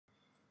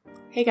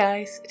Hey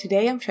guys,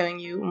 today I'm showing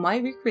you my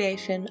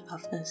recreation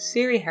of a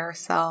Ciri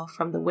hairstyle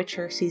from The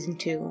Witcher Season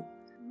 2.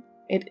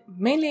 It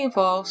mainly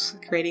involves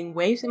creating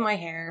waves in my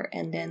hair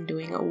and then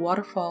doing a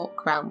waterfall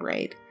crown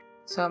braid.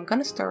 So I'm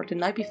gonna start the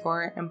night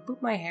before and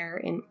put my hair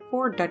in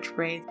 4 Dutch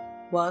braids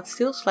while it's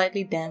still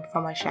slightly damp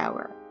from my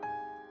shower.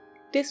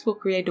 This will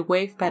create the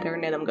wave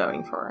pattern that I'm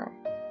going for.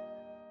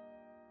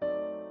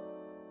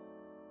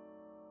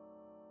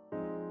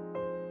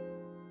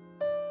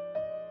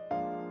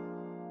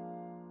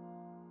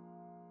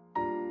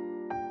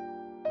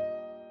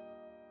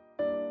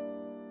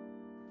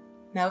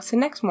 Now it's the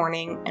next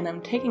morning and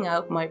I'm taking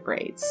out my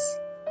braids.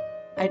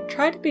 I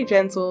try to be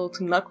gentle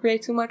to not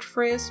create too much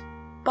frizz,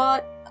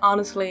 but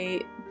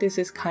honestly, this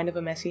is kind of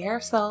a messy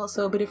hairstyle,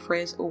 so a bit of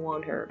frizz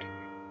won't hurt.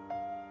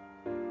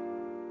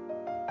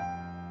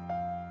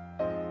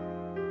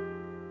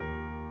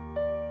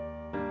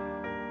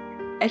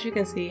 As you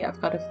can see, I've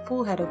got a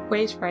full head of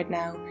waves right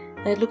now,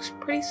 and it looks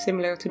pretty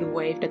similar to the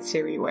wave that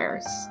Ciri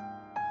wears.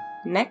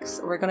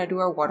 Next, we're gonna do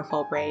our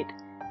waterfall braid.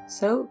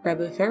 So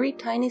grab a very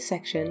tiny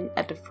section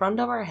at the front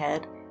of our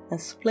head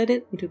and split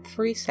it into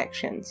 3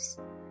 sections.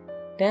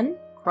 Then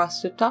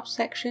cross the top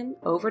section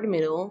over the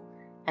middle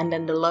and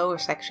then the lower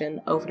section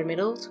over the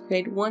middle to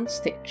create 1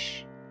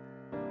 stitch.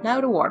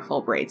 Now the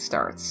waterfall braid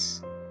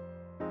starts.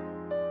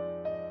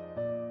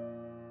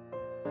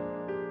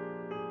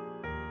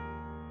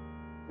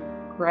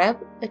 Grab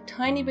a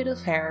tiny bit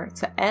of hair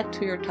to add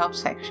to your top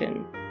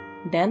section,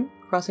 then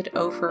cross it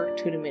over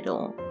to the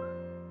middle.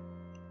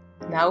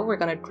 Now we're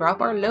gonna drop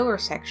our lower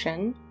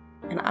section,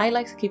 and I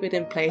like to keep it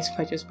in place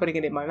by just putting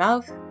it in my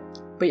mouth,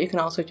 but you can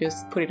also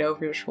just put it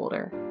over your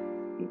shoulder.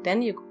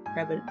 Then you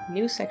grab a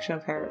new section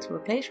of hair to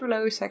replace your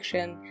lower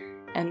section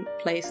and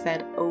place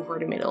that over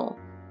the middle.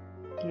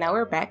 Now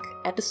we're back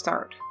at the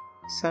start.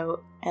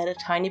 So add a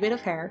tiny bit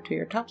of hair to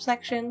your top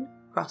section,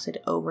 cross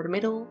it over the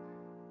middle,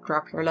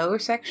 drop your lower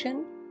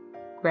section,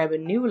 grab a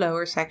new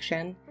lower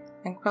section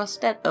and cross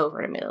that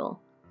over the middle.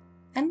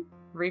 And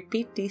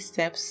repeat these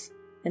steps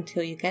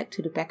until you get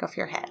to the back of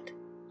your head.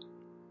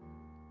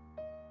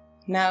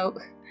 Now,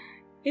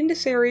 in the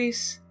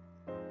series,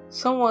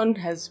 someone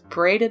has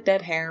braided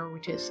that hair,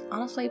 which is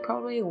honestly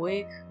probably a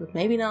wig, but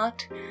maybe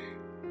not,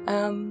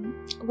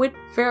 with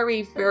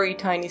very, very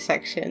tiny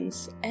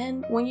sections.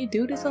 And when you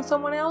do this on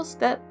someone else,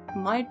 that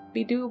might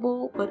be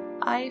doable, but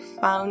I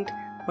found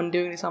when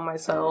doing this on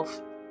myself,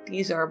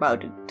 these are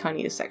about the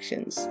tiniest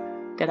sections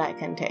that I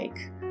can take.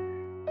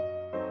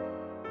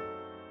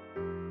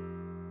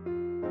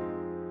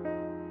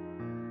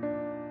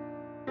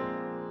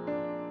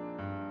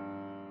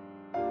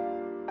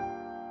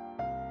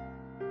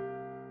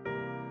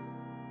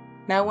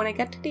 Now when I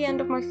get to the end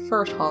of my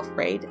first half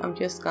braid, I'm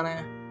just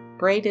gonna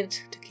braid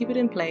it to keep it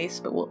in place,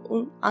 but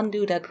we'll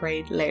undo that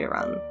braid later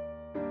on.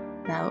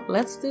 Now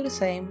let's do the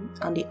same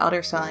on the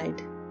other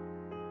side.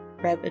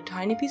 Grab a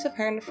tiny piece of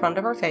hair in the front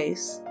of our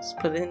face,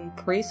 split it in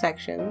 3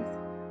 sections.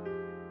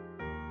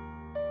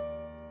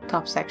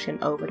 Top section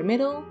over the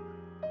middle,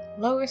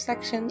 lower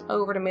section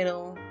over the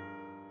middle.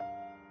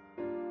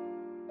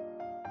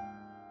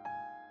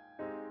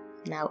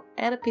 Now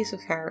add a piece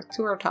of hair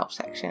to our top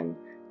section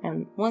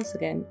and once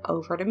again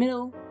over the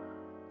middle,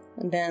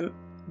 and then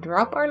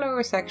drop our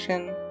lower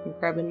section and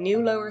grab a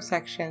new lower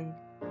section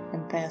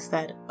and pass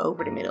that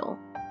over the middle.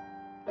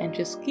 And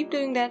just keep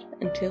doing that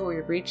until we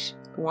reach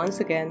once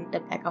again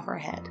the back of our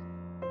head.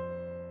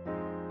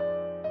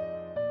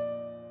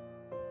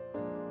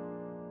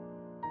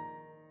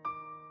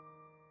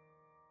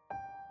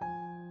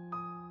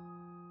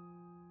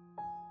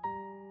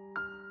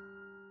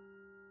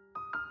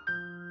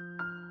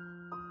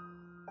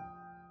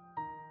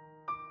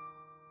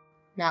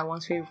 Now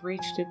once we've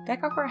reached the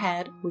back of our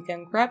head, we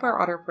can grab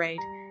our other braid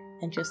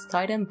and just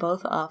tie them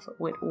both off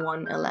with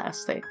 1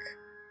 elastic.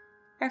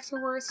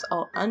 Afterwards,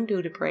 I'll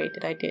undo the braid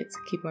that I did to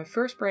keep my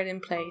first braid in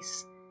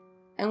place,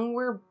 and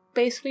we're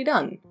basically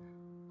done.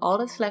 All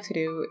that's left to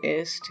do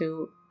is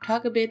to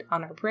tug a bit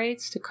on our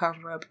braids to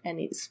cover up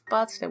any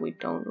spots that we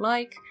don't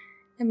like,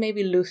 and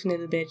maybe loosen it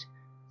a bit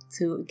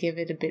to give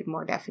it a bit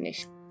more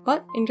definition.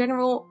 But in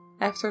general,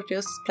 after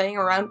just playing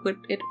around with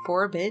it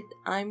for a bit,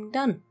 I'm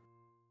done.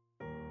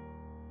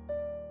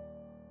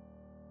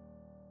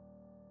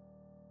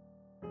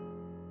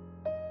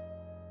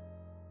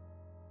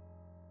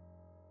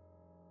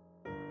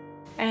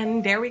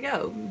 And there we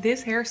go,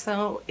 this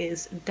hairstyle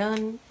is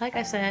done. Like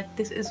I said,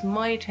 this is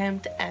my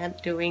attempt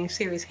at doing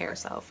Ciri's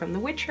hairstyle from The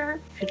Witcher.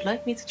 If you'd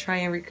like me to try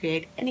and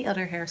recreate any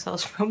other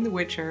hairstyles from The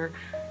Witcher,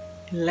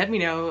 let me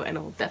know and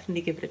I'll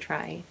definitely give it a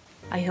try.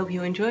 I hope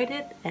you enjoyed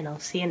it and I'll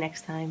see you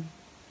next time.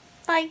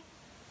 Bye!